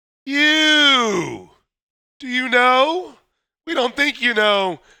You! Do you know? We don't think you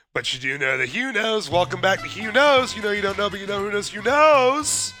know, but you do know that Hugh knows. Welcome back to Hugh Knows. You know you don't know, but you know who knows Hugh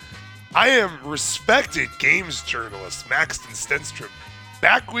knows. I am respected games journalist Maxton Stenstrom,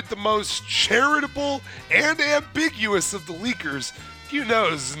 back with the most charitable and ambiguous of the leakers. Hugh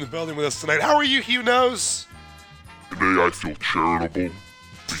Knows is in the building with us tonight. How are you, Hugh Knows? Today I feel charitable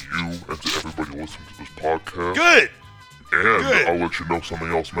to you and to everybody listening to this podcast. Good! And Good. I'll let you know something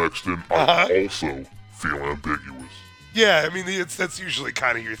else, Maxton. I also feel ambiguous. Yeah, I mean, that's usually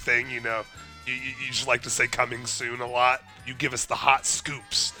kind of your thing, you know. You just like to say coming soon a lot. You give us the hot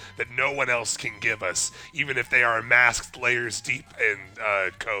scoops that no one else can give us, even if they are masked layers deep in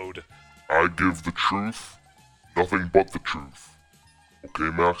code. I give the truth, nothing but the truth.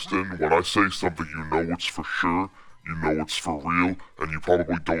 Okay, Maxton? When I say something, you know it's for sure, you know it's for real, and you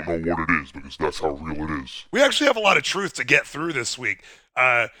probably don't know what it is, because that's how real it is. We actually have a lot of truth to get through this week.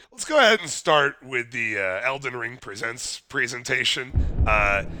 Let's go ahead and start with the Elden Ring Presents presentation.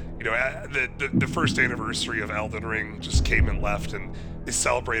 The first anniversary of Elden Ring just came and left, and they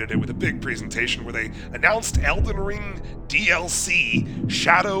celebrated it with a big presentation where they announced Elden Ring DLC,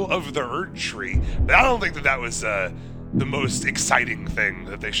 Shadow of the Erdtree. But I don't think that was the most exciting thing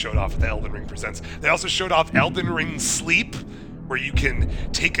that they showed off at the Elden Ring Presents. They also showed off Elden Ring Sleep, where you can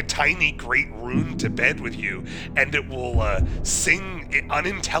take a tiny great rune to bed with you, and it will sing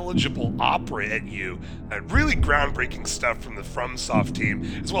unintelligible opera at you. Really groundbreaking stuff from the FromSoft team,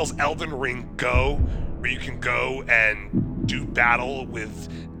 as well as Elden Ring Go, where you can go and do battle with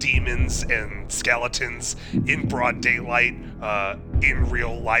demons and skeletons in broad daylight, in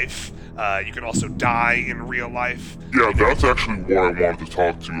real life. You can also die in real life. Yeah, that's actually what I wanted to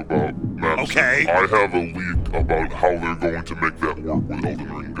talk to you about, Maxton. Okay. I have a leak about how they're going to make that work with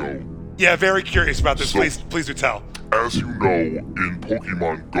Elden Ring Go. Yeah, very curious about this. So, please do tell. As you know, in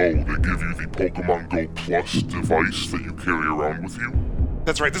Pokemon Go, they give you the Pokemon Go Plus device that you carry around with you.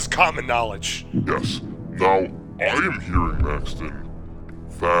 That's right, this is common knowledge. Yes. Now, I am hearing, Maxton,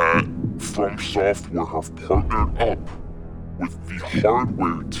 that From Software have partnered up with the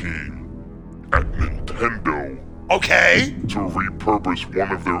hardware team at Nintendo Okay. to repurpose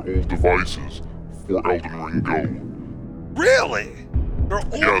one of their old devices for Elden Ring Go. Really? They're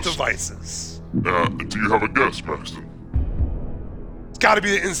old Yes. devices. Do you have a guess, Maxton? It's gotta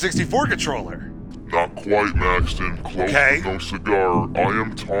be the N64 controller. Not quite, Maxton. Close Okay. with no cigar. I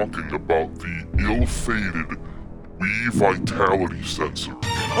am talking about the ill-fated Wii Vitality sensor.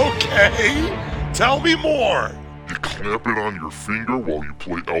 Okay. Tell me more. You clamp it on your finger while you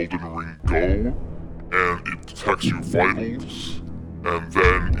play Elden Ring Go, and it detects your vitals, and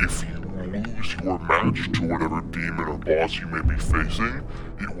then if you lose your match to whatever demon or boss you may be facing,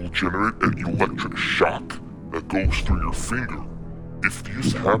 it will generate an electric shock that goes through your finger. If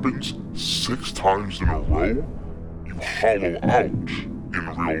this happens 6 times in a row, you hollow out in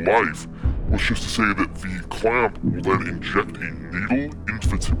real life, which is to say that the clamp will then inject a needle into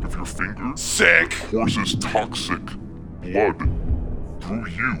the tip of your finger Sick. that courses toxic blood through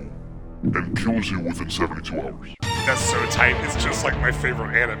you and kills you within 72 hours. That's so tight. It's just like my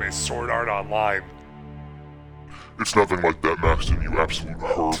favorite anime, Sword Art Online. It's nothing like that, Maxton, you absolute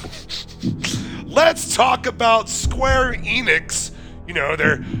herb. Let's talk about Square Enix. You know,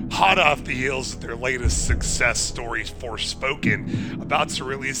 they're hot off the heels of their latest success story, Forspoken, about to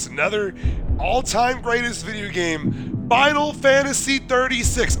release another all-time greatest video game, Final Fantasy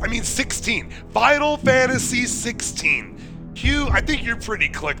 16. Final Fantasy 16. Hugh, I think you're pretty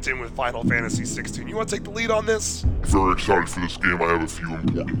clicked in with Final Fantasy 16. You want to take the lead on this? Very excited for this game. I have a few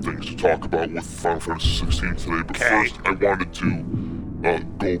important things to talk about with Final Fantasy 16 today, but Okay. first I wanted to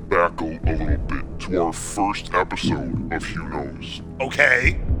go back a little bit to our first episode of Hugh Knows.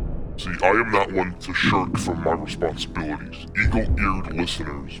 Okay. See, I am not one to shirk from my responsibilities. Eagle-eared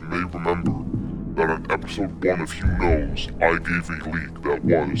listeners may remember that on episode 1 of Hugh Knows, I gave a leak that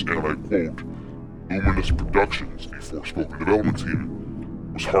was, and I quote, Luminous Productions, the Forspoken development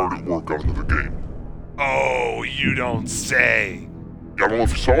team, was hard at work on another game. Oh, you don't say. I don't know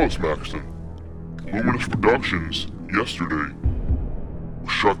if you saw this, Maxton. Luminous Productions, yesterday,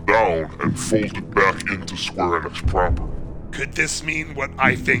 was shut down and folded back into Square Enix proper. Could this mean what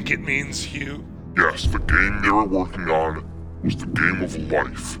I think it means, Hugh? Yes, the game they were working on was the game of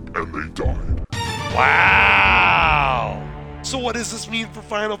life, and they died. Wow! So what does this mean for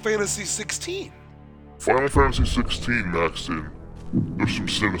Final Fantasy 16? Final Fantasy XVI, Maxton, there's some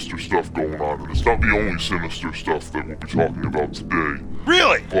sinister stuff going on, and it's not the only sinister stuff that we'll be talking about today.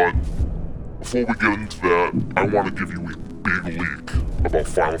 Really? But before we get into that, I want to give you a big leak about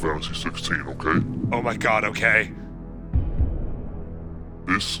Final Fantasy XVI, okay? Oh my god, okay.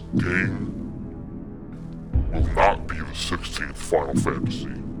 this game will not be the 16th Final Fantasy.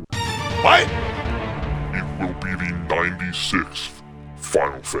 What? It will be the 96th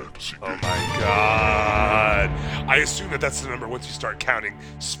Final Fantasy game. Oh my god. I assume that that's the number once you start counting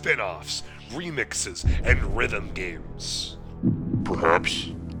spin-offs, remixes, and rhythm games. Perhaps.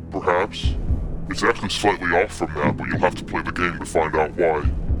 It's actually slightly off from that, but you'll have to play the game to find out why.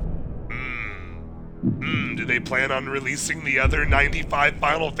 Do they plan on releasing the other 95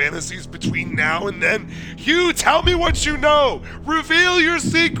 Final Fantasies between now and then? Hugh, tell me what you know! Reveal your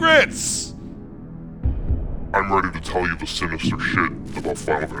secrets! I'm ready to tell you the sinister shit about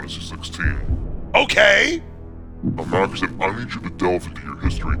Final Fantasy XVI. Okay! Now, Maxon, I need you to delve into your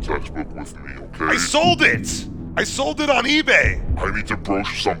history textbook with me, okay? I sold it! I sold it on eBay! I need to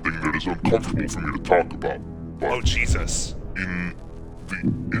broach something that is uncomfortable for me to talk about. But Oh, Jesus. in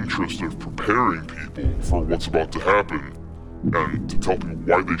the interest of preparing people for what's about to happen, and to tell people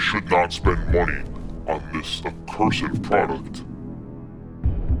why they should not spend money on this accursed product,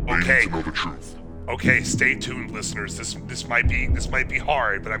 they Okay. need to know the truth. Okay, stay tuned, listeners. This might be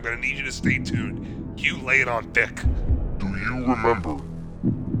hard, but I'm gonna need you to stay tuned. Hugh, lay it on thick. Do you remember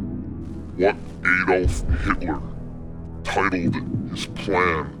what Adolf Hitler titled his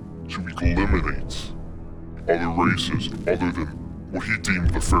plan to eliminate other races other than what he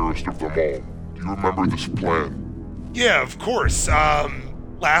deemed the fairest of them all? Do you remember this plan? Yeah, of course.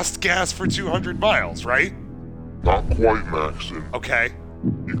 Last gas for 200 miles, right? Not quite, Maxon. Okay.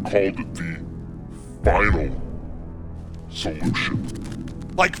 He called it the final solution.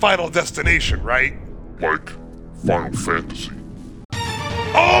 Like Final Destination, right? Like Final Fantasy.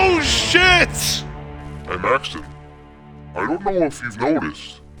 Oh, shit! And Maxon, I don't know if you've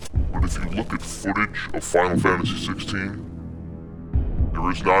noticed, but if you look at footage of Final Fantasy XVI,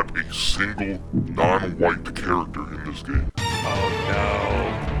 there is not a single non-white character in this game. Oh,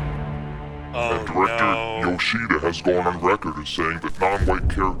 no. Oh, And director no. Yoshida has gone on record as saying that non-white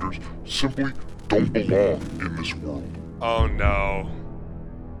characters simply don't belong in this world. Oh, no.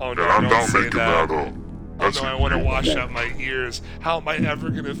 Oh, no, And I'm don't not say making that. that up. Oh, That's no, I a want to real wash quote. out my ears. How am I ever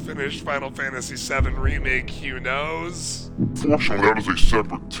going to finish Final Fantasy VII Remake, Hugh Knows? Fortunately, that is a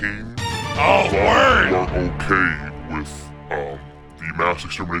separate team. Oh, As long as you word! are okay with the mass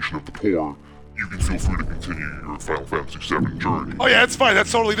extermination of the poor, you can feel free to continue your Final Fantasy VII journey. Oh, yeah, it's fine.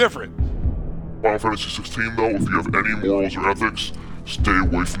 That's totally different. Final Fantasy XVI, though, if you have any morals or ethics, stay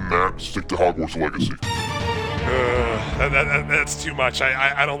away from that. Stick to Hogwarts Legacy. That's too much.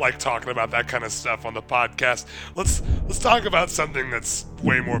 I don't like talking about that kind of stuff on the podcast. Let's talk about something that's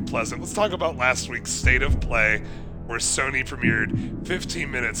way more pleasant. Let's talk about last week's State of Play, where Sony premiered 15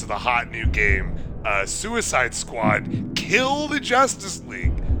 minutes of the hot new game, Suicide Squad: Kill the Justice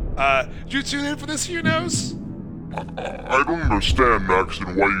League. Did you tune in for this, Hugh Knows? I don't understand,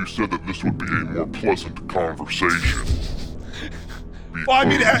 Maxon, why you said that this would be a more pleasant conversation. Well, I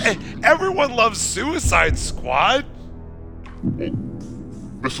mean, Because, everyone loves Suicide Squad. well,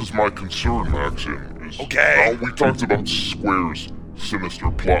 this is my concern, Maxon. Okay. Now, we talked about Square's sinister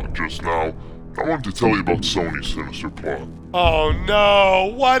plot just now. I wanted to tell you about Sony's sinister plot. Oh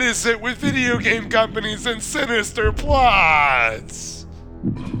no, what is it with video game companies and sinister plots?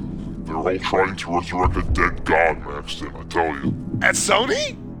 They're all trying to resurrect a dead god, Maxton, I tell you. At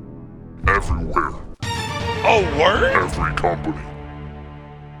Sony? Everywhere. Oh, word? Every company.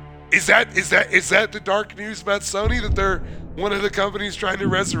 Is that the dark news about Sony, that they're one of the companies trying to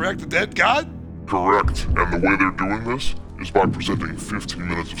resurrect the dead god? Correct. And the way they're doing this is by presenting 15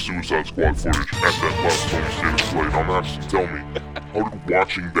 minutes of Suicide Squad footage at that last Sony State of Play. Now, Maxton, tell me, how did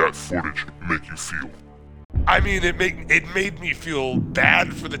watching that footage make you feel? I mean, it made me feel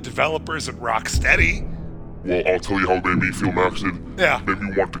bad for the developers at Rocksteady. Well, I'll tell you how it made me feel, Maxton. Yeah. It made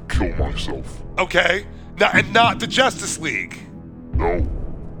me want to kill myself. Okay. Not the Justice League. No.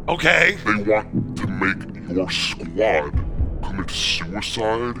 Okay. They want to make your squad commit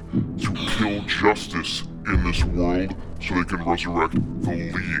suicide to kill justice in this world so they can resurrect the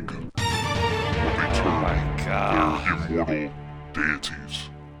League. When they turn my God. their immortal deities.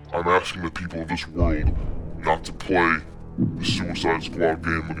 I'm asking the people of this world not to play the Suicide Squad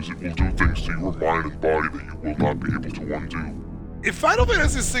game because it will do things to your mind and body that you will not be able to undo. If Final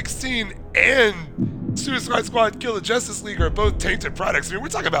Fantasy XVI and Suicide Squad Kill the Justice League are both tainted products, I mean, we're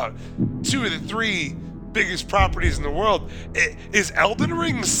talking about two of the three biggest properties in the world. Is Elden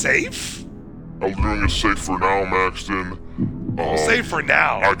Ring safe? Elden Ring is safe for now, Maxton. Safe for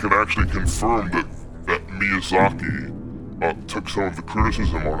now. I can actually confirm that Miyazaki took some of the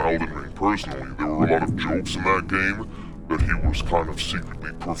criticism on Elden Ring personally. There were a lot of jokes in that game that he was kind of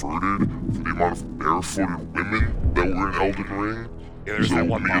secretly perverted for the amount of barefooted women that were in Elden Ring. Yeah, there's So that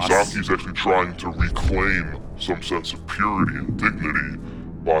one boss. Miyazaki's actually trying to reclaim some sense of purity and dignity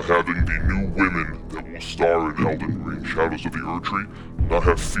by having the new women that will star in Elden Ring Shadows of the Erdtree not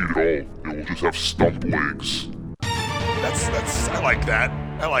have feet at all. They will just have stump legs. I like that.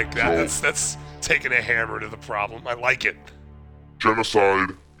 I like that. So, That's taking a hammer to the problem. I like it. genocide,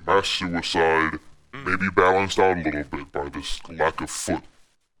 mass suicide, maybe balanced out a little bit by this lack of foot.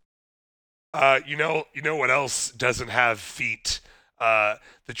 You know what else doesn't have feet? The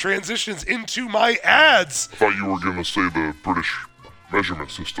transitions into my ads. I thought you were gonna say the British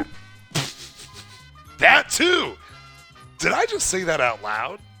measurement system. That too. Did I just say that out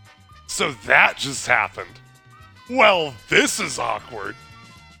loud? So that just happened. Well, this is awkward.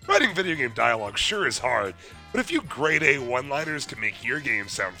 Writing video game dialogue sure is hard, but a few grade A one-liners can make your game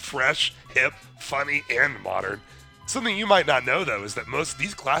sound fresh, hip, funny, and modern. Something you might not know, though, is that most of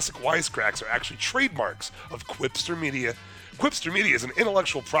these classic wisecracks are actually trademarks of Quipster Media. Quipster Media is an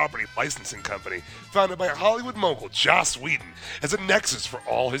intellectual property licensing company founded by Hollywood mogul Joss Whedon as a nexus for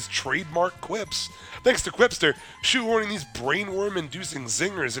all his trademark quips. Thanks to Quipster, shoehorning these brainworm-inducing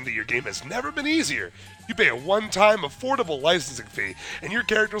zingers into your game has never been easier. You pay a one-time, affordable licensing fee, and your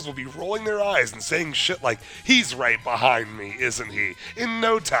characters will be rolling their eyes and saying shit like, "He's right behind me, isn't he?" in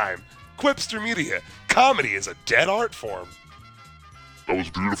no time. Quipster Media. Comedy is a dead art form. That was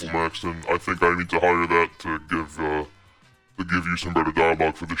beautiful, Maxton. I think I need to hire that to give you some better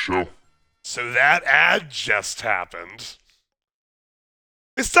dialogue for the show. So that ad just happened.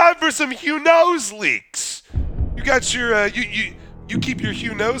 It's time for some Hugh Knows leaks. You got your you keep your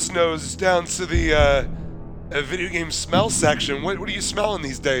Hugh Knows nose down to the video game smell section. What are you smelling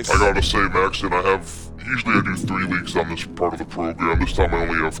these days? I gotta say, Maxton, usually I do 3 leaks on this part of the program. This time I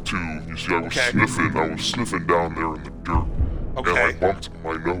only have 2. You see, I was sniffing down there in the dirt. Okay. And I bumped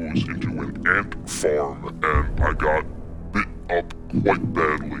my nose into an ant farm, and I got bit up quite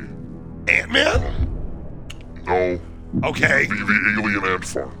badly. Ant-Man? No. Okay. The alien ant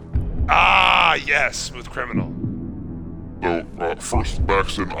farm. Ah, yes, Smooth Criminal. So, first,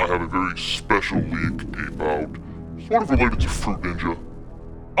 Maxton, I have a very special leak about, sort of related to Fruit Ninja.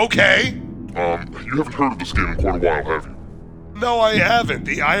 Okay. You haven't heard of this game in quite a while, have you? No, I haven't.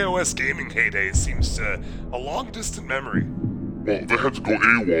 The iOS gaming heyday seems a long distant memory. Well, they had to go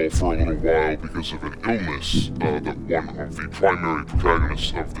AWOL for a little while because of an illness that one of the primary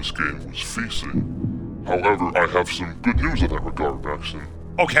protagonists of this game was facing. However, I have some good news in that regard, Maxton.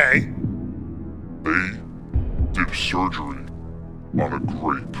 Okay. They did surgery on a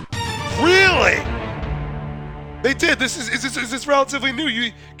grape. Really? They did. Is this relatively new?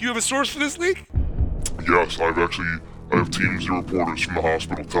 You have a source for this leak? Yes, I have teams and reporters from the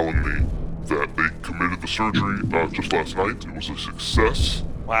hospital telling me that they committed the surgery just last night. It was a success.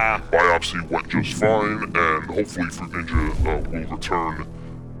 Wow. Biopsy went just fine, and hopefully Fruit Ninja will return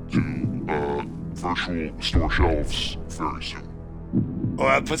to virtual store shelves very soon. Well,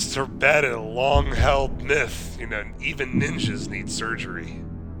 that puts to bed a long-held myth. You know, even ninjas need surgery.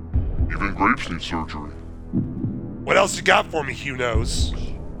 Even grapes need surgery. What else you got for me, Hugh Knows?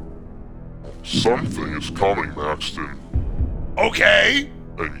 Something is coming, Maxton. Okay.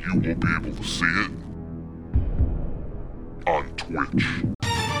 And you will be able to see it on Twitch.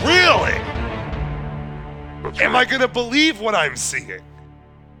 Really? That's Am right. I gonna believe what I'm seeing?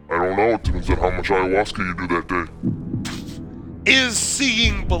 I don't know. It depends on how much ayahuasca you do that day. Is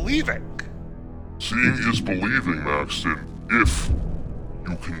seeing believing? Seeing is believing, Maxton, if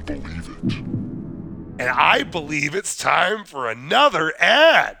you can believe it. And I believe it's time for another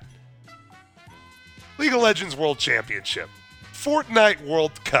ad. League of Legends World Championship, Fortnite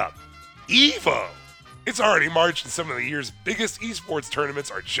World Cup, EVO. It's already March and some of the year's biggest esports tournaments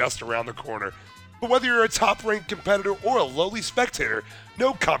are just around the corner. But whether you're a top-ranked competitor or a lowly spectator,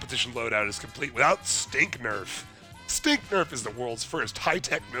 no competition loadout is complete without Stink Nerf. Stink Nerf is the world's first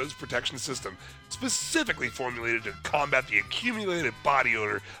high-tech nose protection system specifically formulated to combat the accumulated body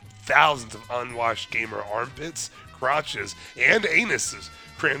odor of thousands of unwashed gamer armpits, crotches, and anuses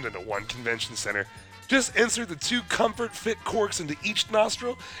crammed into one convention center. Just insert the 2 comfort fit corks into each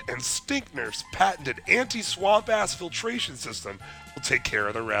nostril, and Stink Nerf's patented anti-swamp ass filtration system will take care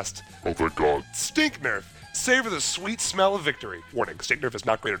of the rest. Oh, thank God. Stink Nerf. Savor the sweet smell of victory. Warning, Stink Nerf is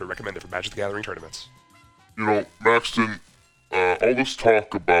not graded or recommended for Magic the Gathering tournaments. You know, Maxton, all this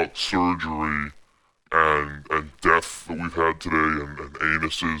talk about surgery and death that we've had today and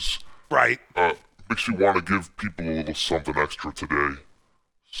anuses, Right. makes me want to give people a little something extra today.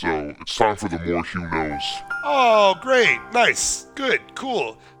 So, it's time for the more Hugh Knows. Oh, great. Nice. Good.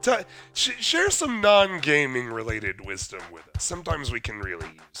 Cool. Share some non-gaming related wisdom with us. Sometimes we can really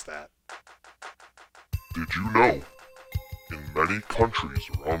use that. Did you know In many countries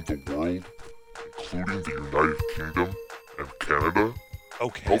around the world, including the United Kingdom and Canada,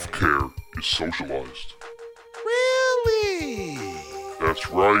 healthcare is socialized. Really? That's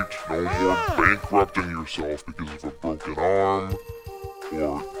right, no more bankrupting yourself because of a broken arm,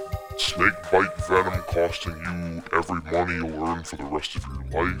 or snake bite venom costing you every money you'll earn for the rest of your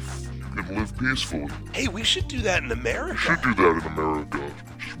life. You can live peacefully. Hey, we should do that in America. We should do that in America,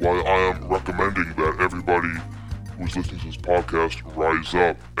 which is why I am recommending that everybody who's listening to this podcast rise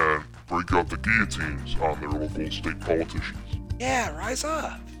up and break out the guillotines on their local state politicians. Yeah, rise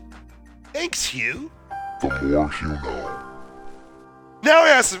up. Thanks, Hugh. The more you know. Now we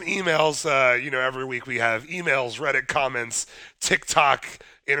have some emails. Every week we have emails, Reddit comments, TikTok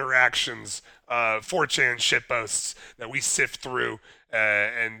interactions, 4chan shitposts that we sift through,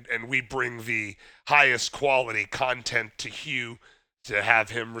 and we bring the highest quality content to Hugh to have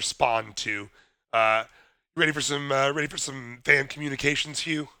him respond to. Ready for some fan communications,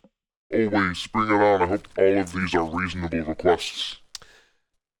 Hugh? Always, bring it on. I hope all of these are reasonable requests.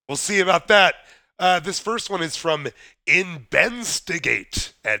 We'll see about that. This first one is from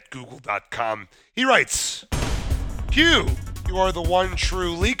Inbenstigate at google.com. He writes, Hugh, you are the one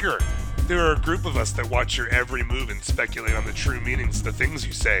true leaker. There are a group of us that watch your every move and speculate on the true meanings of the things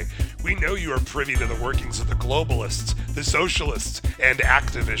you say. We know you are privy to the workings of the globalists, the socialists, and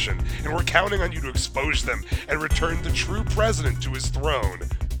Activision, and we're counting on you to expose them and return the true president to his throne.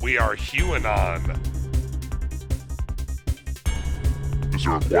 We are HughAnon. Is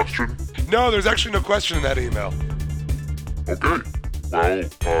there a question? No, there's actually no question in that email. Okay. Well,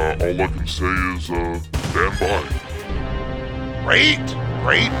 all I can say is, stand by. Great,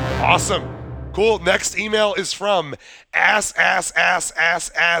 awesome. Cool, next email is from Assassin's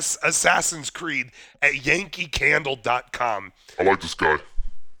Creed at yankeecandle.com. I like this guy.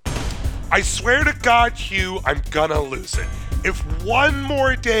 I swear to God, Hugh, I'm gonna lose it. If one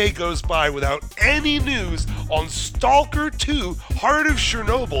more day goes by without any news on Stalker 2, Heart of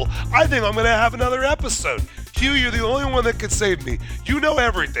Chernobyl, I think I'm gonna have another episode. Hugh, you're the only one that could save me. You know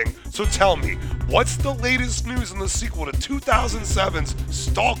everything, so tell me, what's the latest news on the sequel to 2007's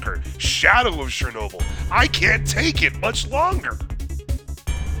Stalker, Shadow of Chernobyl? I can't take it much longer.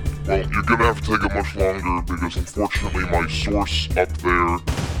 Well, you're gonna have to take it much longer because unfortunately my source up there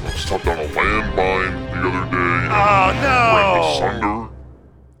stepped on a landmine the other day and ran asunder.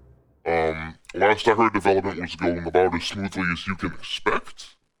 Last I heard, development was going about as smoothly as you can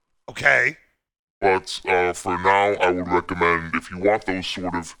expect. Okay. But for now, I would recommend if you want to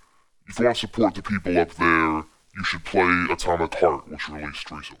support the people up there, you should play Atomic Heart, which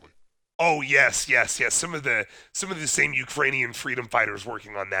released recently. Oh yes. Some of the same Ukrainian freedom fighters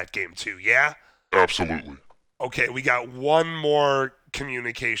working on that game too. Yeah. Absolutely. Okay, we got one more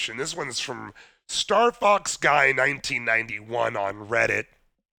communication. This one's from StarFoxGuy1991 on Reddit.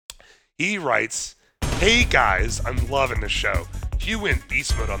 He writes, "Hey guys, I'm loving the show. Hugh went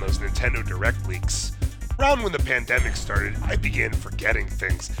beast mode on those Nintendo Direct leaks. Around when the pandemic started, I began forgetting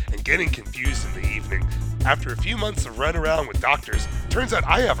things and getting confused in the evening. After a few months of running around with doctors, turns out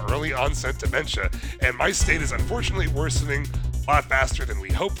I have early onset dementia, and my state is unfortunately worsening a lot faster than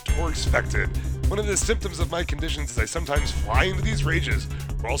we hoped or expected. One of the symptoms of my conditions is I sometimes fly into these rages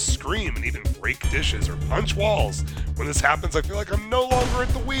where I'll scream and even break dishes or punch walls. When this happens, I feel like I'm no longer at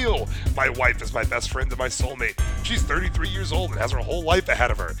the wheel. My wife is my best friend and my soulmate. She's 33 years old and has her whole life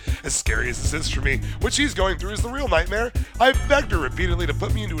ahead of her. As scary as this is for me, what she's going through is the real nightmare. I've begged her repeatedly to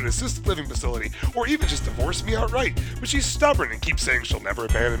put me into an assisted living facility or even just divorce me outright, but she's stubborn and keeps saying she'll never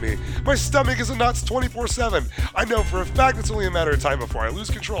abandon me. My stomach is in knots 24/7. I know for a fact it's only a matter of time before I lose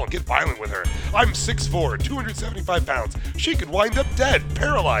control and get violent with her. I'm 6'4", 275 pounds. She could wind up dead,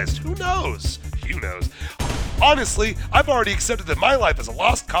 paralyzed. Who knows? Hugh knows. Honestly, I've already accepted that my life is a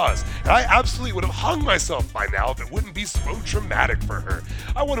lost cause, and I absolutely would have hung myself by now if it wouldn't be so traumatic for her.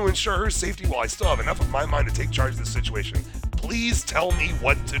 I want to ensure her safety while I still have enough of my mind to take charge of the situation. Please tell me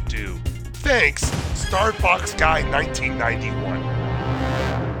what to do. Thanks,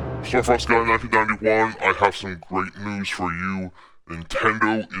 StarFoxGuy1991. StarFoxGuy1991, I have some great news for you.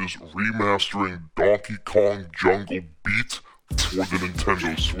 Nintendo is remastering Donkey Kong Jungle Beat for the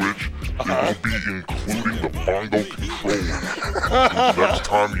Nintendo Switch. It will be including the bongo controller. So next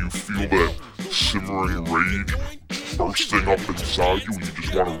time you feel that simmering rage bursting up inside you and you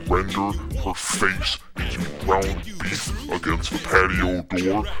just want to render her face into ground beef against the patio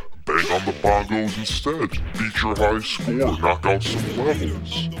door, bang on the bongos instead. Beat your high score, knock out some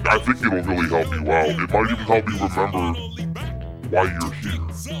levels. I think it'll really help you out. It might even help you remember why you're here.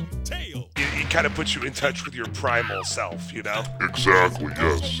 You kind of puts you in touch with your primal self, you know? Exactly,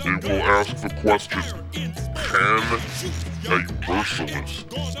 yes. It will ask the question, can a merciless,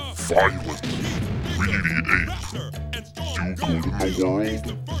 violent, greedy ape do good in the world?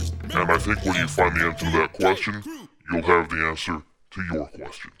 And I think when you find the answer to that question, you'll have the answer to your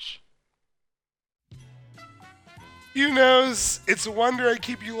questions. Hugh Knows, it's a wonder I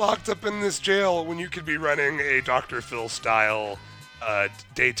keep you locked up in this jail when you could be running a Dr. Phil-style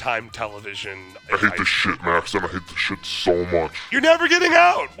daytime television. I hate this shit, Max, and I hate this shit so much. You're never getting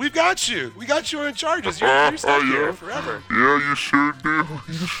out! We've got you! We got you on charges. You're stuck here forever. Yeah, you sure do.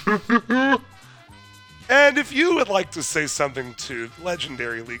 You sure do. And if you would like to say something to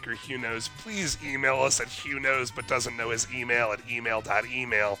legendary leaker Hugh Knows, please email us at HughKnows but doesn't know his email at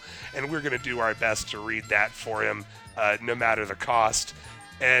email.email, and we're going to do our best to read that for him, no matter the cost.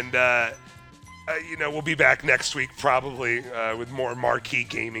 And, we'll be back next week probably with more marquee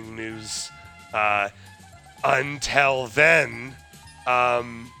gaming news. Until then,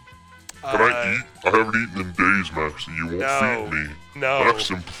 Can I eat? I haven't eaten in days, Max, and you won't feed me. No.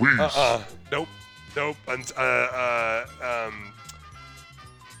 Maxim, please. Nope.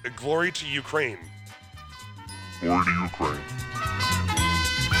 Glory to Ukraine. Glory to Ukraine.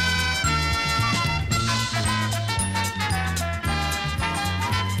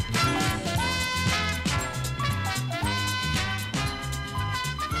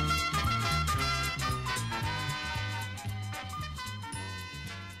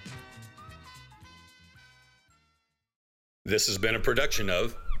 This has been a production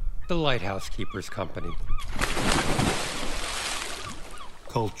of The Lighthouse Keepers Company.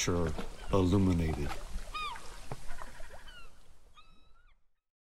 Culture illuminated.